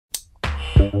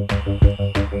I'm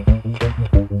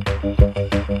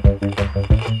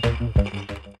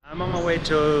on my way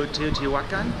to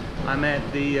Teotihuacan. I'm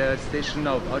at the station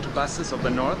of autobuses of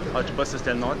the north, Autobuses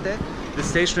del Norte. The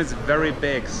station is very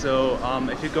big, so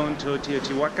if you're going to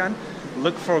Teotihuacan,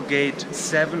 look for gate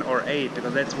 7 or 8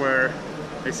 because that's where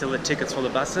they sell the tickets for the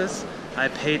buses. I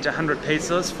paid 100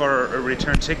 pesos for a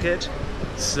return ticket,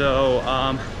 so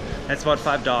that's about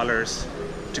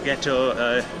 $5 to get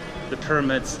to the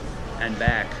pyramids and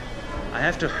back. I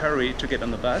have to hurry to get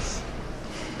on the bus,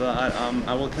 but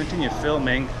I will continue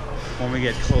filming when we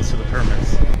get close to the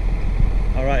pyramids.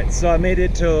 Alright, so I made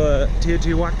it to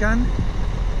Teotihuacan.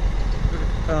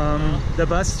 The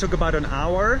bus took about an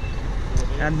hour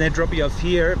and they drop you off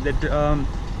here. The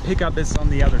pickup is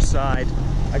on the other side.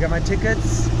 I got my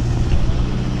tickets.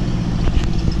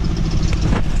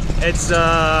 It's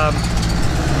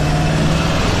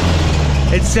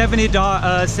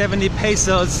 70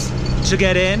 pesos to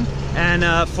get in and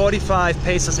 45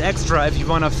 pesos extra if you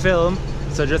want to film.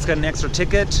 So just get an extra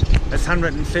ticket. That's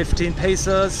 115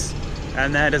 pesos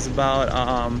and that is about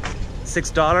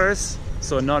 $6,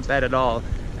 so not bad at all.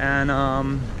 And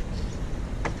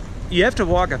you have to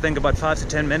walk, I think, about 5 to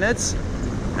 10 minutes,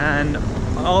 and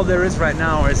all there is right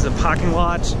now is a parking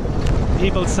lot,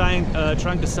 people trying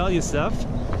to sell you stuff.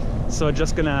 So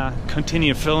just gonna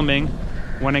continue filming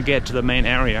when I get to the main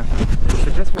area.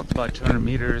 So just walked about 200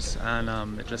 meters and I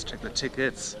just checked the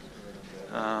tickets.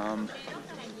 So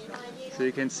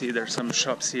you can see there's some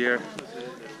shops here.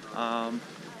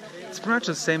 It's pretty much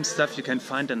the same stuff you can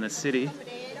find in the city.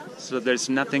 So there's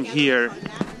nothing here.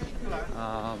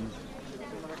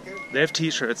 They have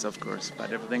t-shirts, of course,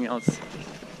 but everything else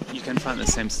you can find the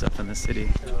same stuff in the city.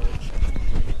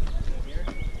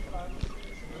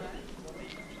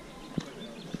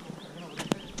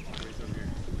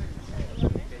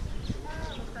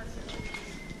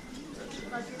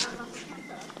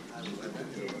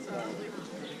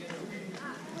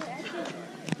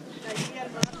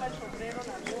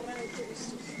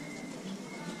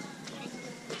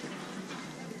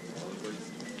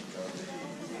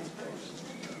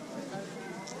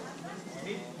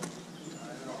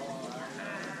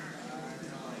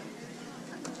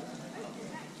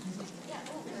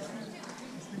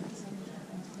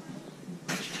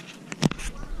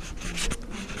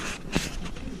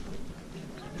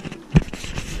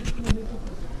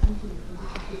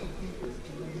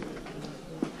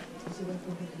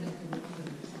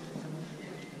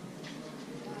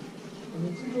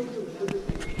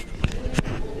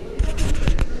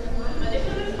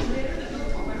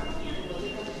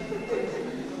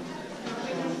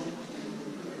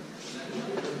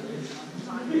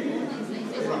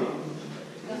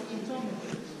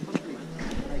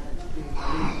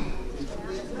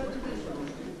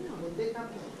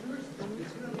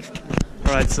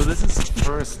 Alright, so this is the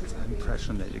first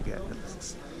impression that you get. This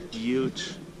is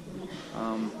huge.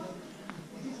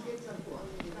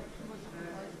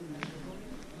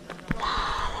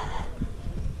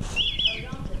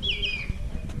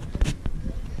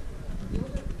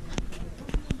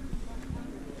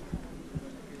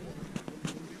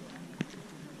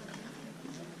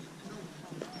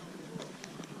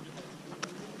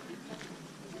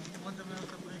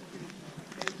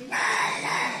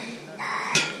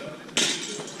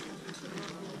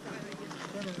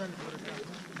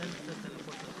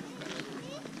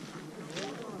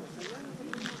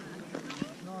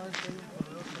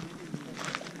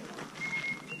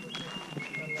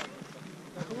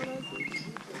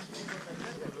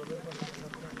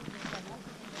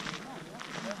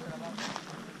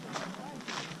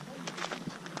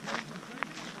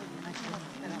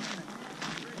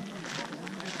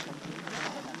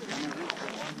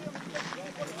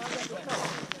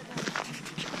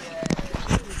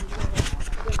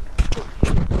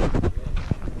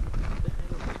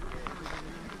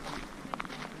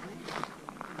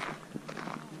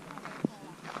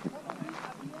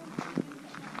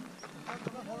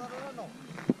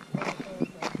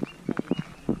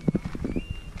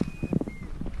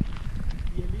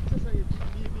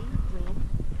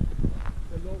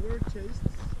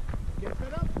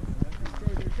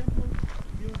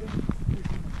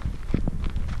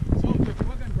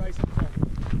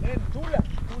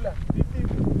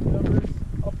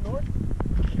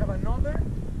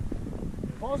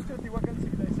 Teotihuacan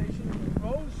civilization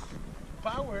rose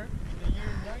power in the year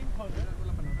 900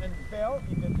 and fell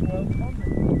in the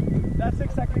 1200. That's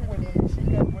exactly when the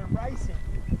Mexicans were rising.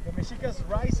 The Mexicans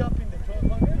rise up in the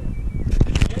 1200.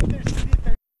 They enter city.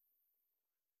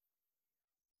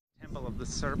 Temple of the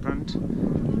Serpent,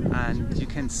 and you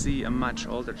can see a much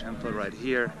older temple right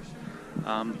here.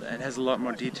 It has a lot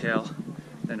more detail.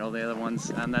 than all the other ones.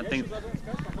 And I think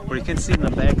what you can see in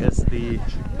the back is the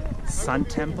Sun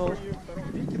Temple.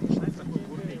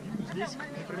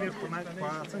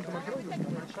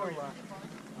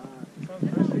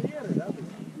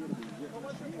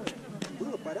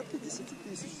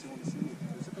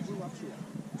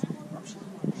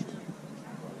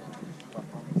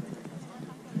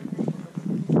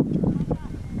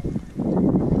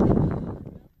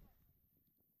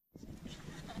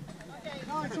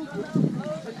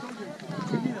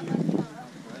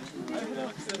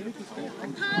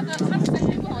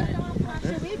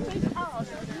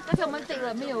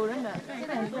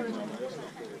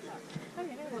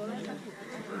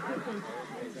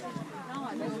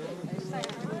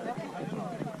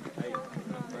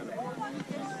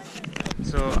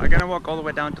 So I'm gonna walk all the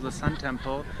way down to the Sun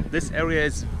Temple. This area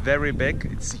is very big,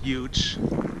 it's huge.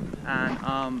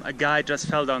 And a guy just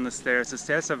fell down the stairs. The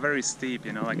stairs are very steep,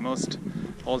 you know, like most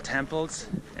old temples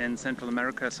in Central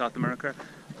America, South America.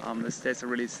 The stairs are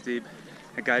really steep.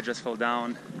 A guy just fell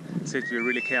down, so you have to be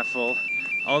really careful.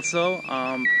 Also,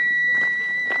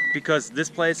 because this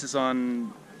place is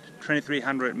on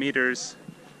 2,300 meters,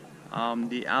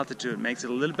 the altitude makes it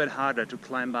a little bit harder to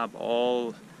climb up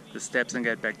all the steps and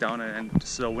get back down. And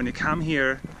so when you come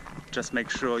here, just make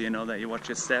sure you know that you watch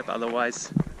your step,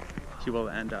 otherwise you will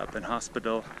end up in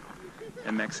hospital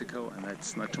in Mexico, and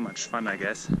that's not too much fun, I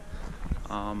guess.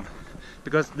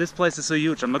 Because this place is so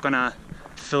huge, I'm not gonna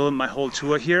film my whole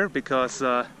tour here because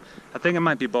I think it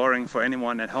might be boring for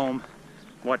anyone at home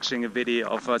watching a video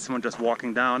of someone just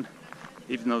walking down,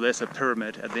 even though there's a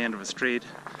pyramid at the end of the street.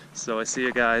 So I see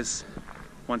you guys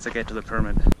once I get to the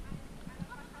pyramid.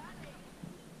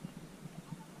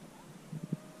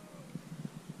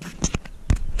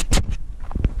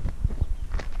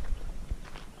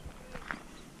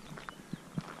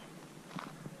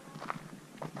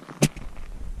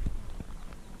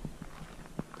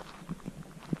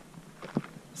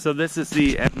 So this is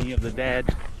the Avenue of the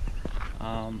Dead.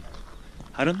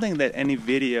 I don't think that any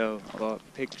video or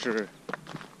picture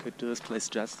could do this place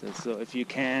justice. So if you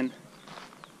can,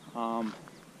 come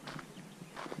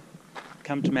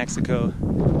to Mexico,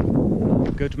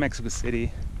 go to Mexico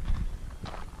City,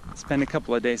 spend a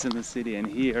couple of days in the city and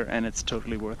here, and it's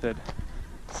totally worth it.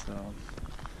 So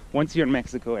once you're in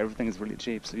Mexico, everything is really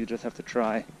cheap, so you just have to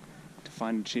try to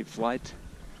find a cheap flight.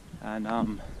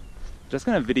 And just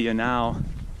gonna video now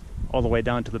all the way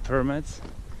down to the pyramids,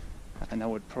 and I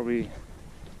would probably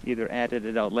either edit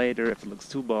it out later if it looks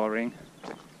too boring,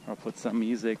 or put some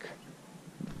music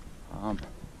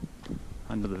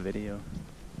under the video.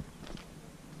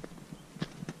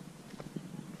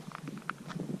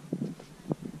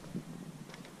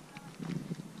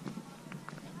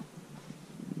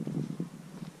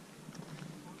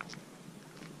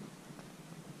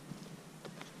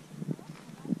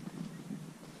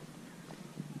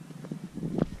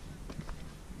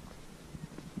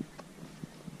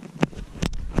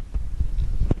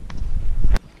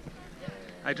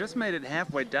 I just made it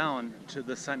halfway down to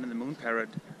the Sun and the Moon pyramid.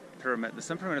 The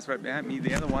Sun pyramid is right behind me,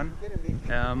 the other one.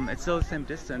 It's still the same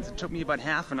distance. It took me about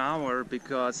half an hour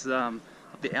because of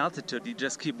the altitude. You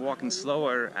just keep walking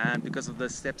slower, and because of the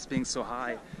steps being so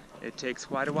high, it takes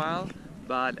quite a while.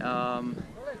 But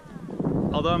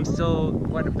although I'm still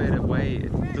quite a bit away,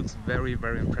 it looks very,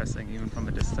 very impressive even from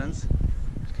a distance.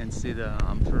 You can see the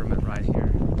pyramid right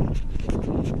here.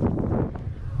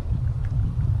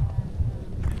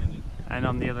 And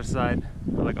on the other side,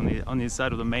 like on the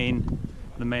side of the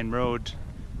main road,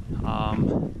 there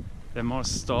are more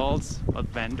stalls of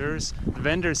vendors. The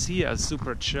vendors here are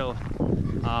super chill.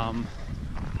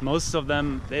 Most of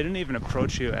them, they don't even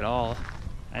approach you at all,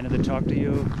 and if they talk to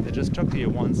you, they just talk to you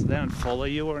once. They don't follow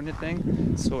you or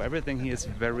anything. So everything here is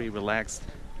very relaxed.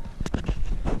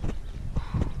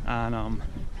 And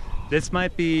this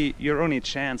might be your only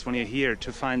chance when you're here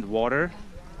to find water.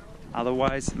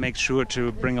 Otherwise, make sure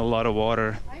to bring a lot of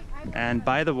water and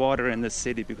buy the water in the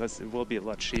city because it will be a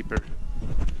lot cheaper.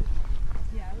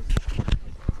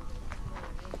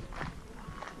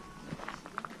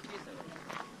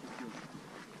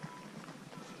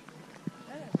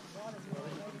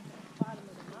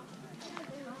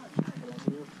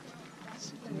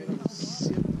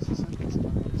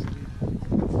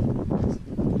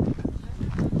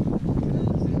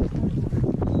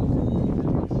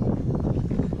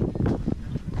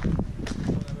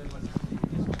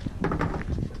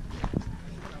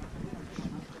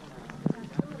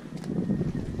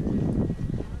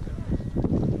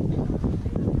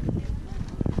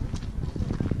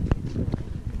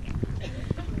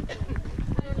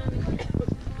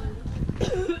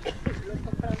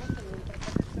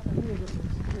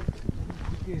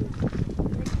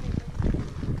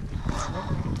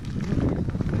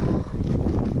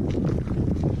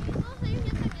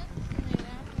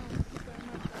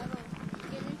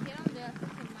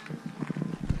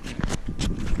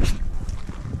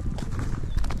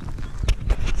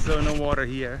 So no water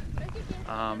here.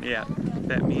 Yeah,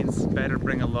 that means better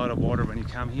bring a lot of water when you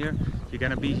come here. You're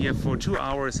gonna be here for 2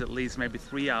 hours at least, maybe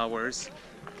 3 hours.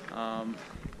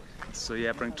 So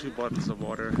yeah, bring 2 bottles of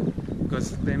water,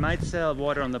 because they might sell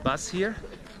water on the bus here,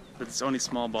 but it's only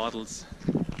small bottles.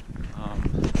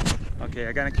 Okay,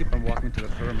 I'm gonna keep on walking to the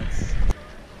pyramids.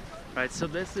 Right, so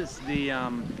this is the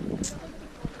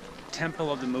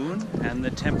Temple of the Moon and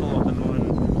the Temple of the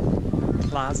Moon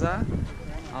Plaza.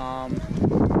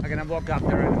 I'm gonna walk up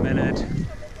there in a minute,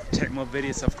 take more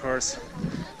videos of course.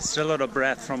 Still out of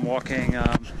breath from walking.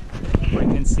 What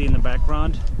you can see in the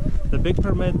background. The big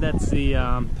pyramid, that's the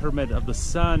Pyramid of the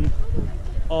Sun.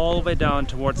 All the way down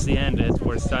towards the end is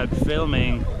where I started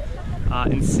filming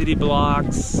in city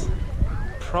blocks,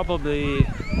 probably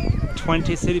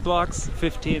 20 city blocks,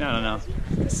 15, I don't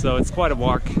know. So it's quite a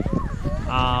walk.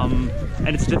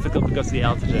 And it's difficult because of the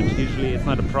altitude. Usually it's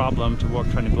not a problem to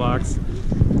walk 20 blocks.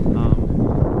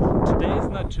 Today is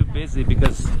not too busy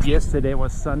because yesterday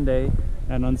was Sunday,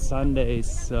 and on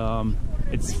Sundays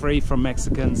it's free for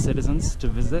Mexican citizens to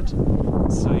visit.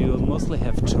 So you'll mostly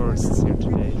have tourists here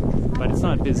today, but it's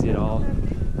not busy at all.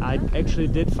 I actually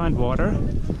did find water,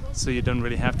 so you don't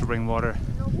really have to bring water.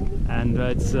 And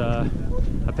it's I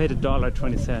paid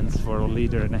 $1.20 for a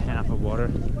liter and a half of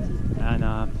water, and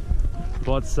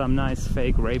bought some nice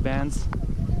fake Ray-Bans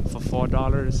for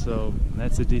 $4, so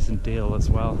that's a decent deal as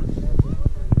well.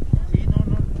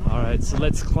 Alright, so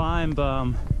let's climb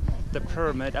the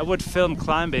pyramid. I would film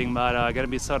climbing, but I gotta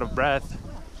be sort of breath.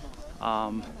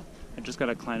 I'm just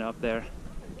gonna climb up there,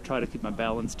 try to keep my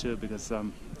balance too, because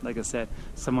like I said,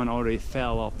 someone already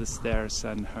fell off the stairs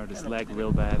and hurt his leg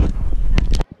real bad.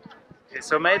 Okay,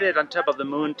 so I made it on top of the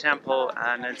Moon Temple,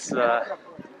 and it's the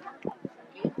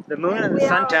Moon and the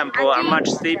Sun Temple are much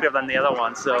steeper than the other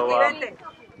one, so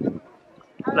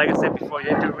like I said before, you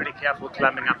have to be really careful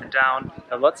climbing up and down.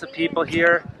 There are lots of people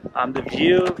here. The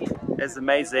view is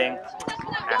amazing,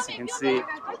 as you can see.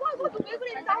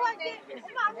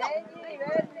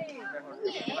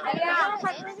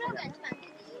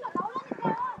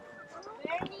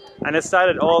 And it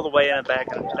started all the way in the back,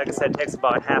 and like I said, it takes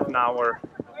about half an hour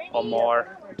or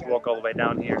more to walk all the way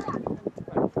down here.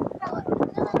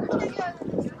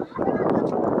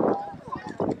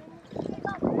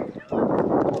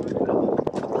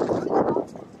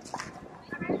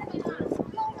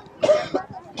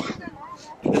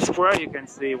 The square you can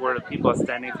see where the people are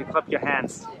standing. If you clap your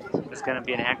hands, there's going to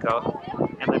be an echo,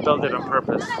 and they built it on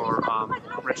purpose for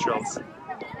rituals.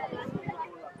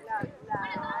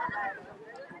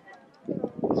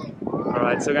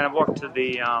 Alright, so we're going to walk to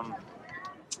the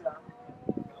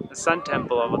Sun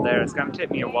Temple over there. It's going to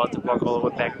take me a while to walk all the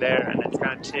way back there, and it's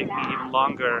going to take me even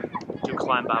longer to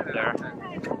climb up there.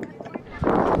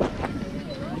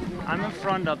 I'm in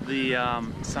front of the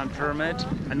Sun Pyramid,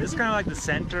 and this is kind of like the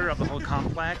center of the whole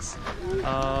complex.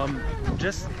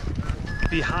 Just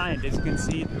behind, as you can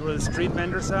see, where the street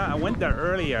vendors are. I went there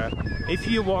earlier. If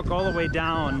you walk all the way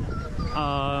down,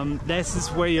 this is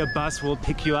where your bus will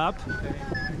pick you up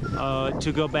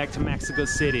to go back to Mexico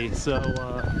City. So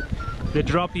they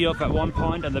drop you off at one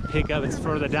point, and the pickup is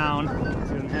further down,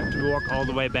 so you don't have to walk all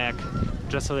the way back.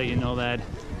 Just so that you know that,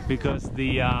 because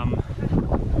the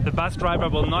bus driver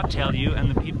will not tell you, and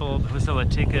the people who sell the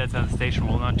tickets at the station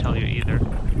will not tell you either.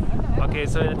 Okay,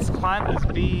 so let's climb this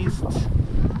beast.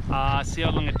 See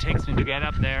how long it takes me to get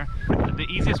up there. The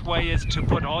easiest way is to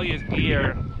put all your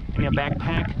gear in your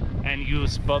backpack and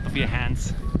use both of your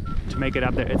hands to make it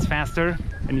up there. It's faster,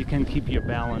 and you can keep your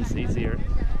balance easier.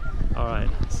 Alright,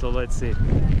 so let's see.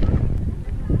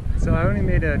 So I only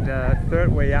made it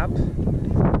third way up,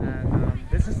 and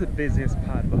this is the busiest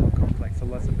part of the whole complex. So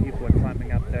lots of people are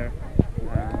climbing up there.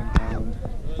 And,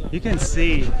 you can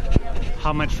see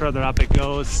how much further up it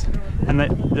goes, and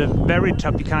the very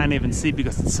top you can't even see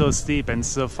because it's so steep and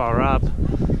so far up.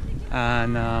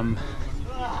 And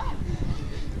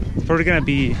it's probably gonna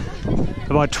be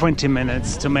about 20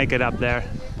 minutes to make it up there,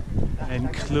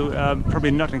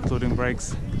 probably not including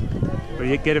breaks, but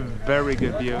you get a very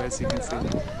good view, as you can see.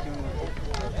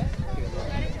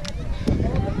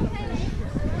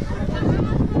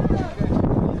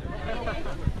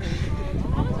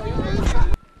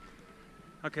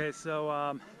 Okay, so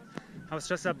I was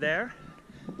just up there,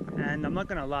 and I'm not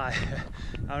gonna lie,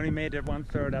 I only made it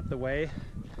 1/3 up the way,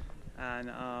 and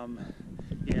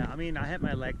yeah, I mean, I had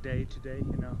my leg day today,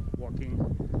 you know, walking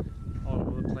all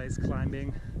over the place,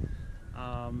 climbing.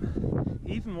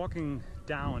 Even walking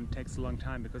down takes a long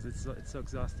time because it's so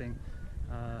exhausting.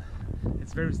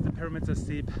 The pyramids are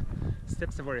steep,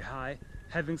 steps are very high.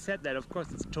 Having said that, of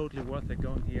course, it's totally worth it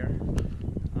going here.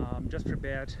 Just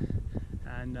prepared,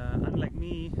 And unlike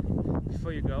me,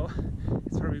 before you go,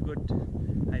 it's probably a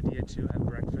good idea to have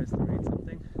breakfast or eat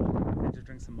something and to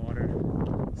drink some water.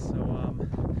 So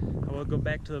I will go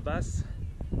back to the bus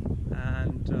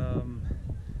and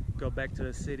go back to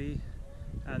the city,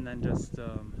 and then just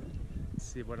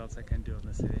see what else I can do in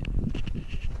the city.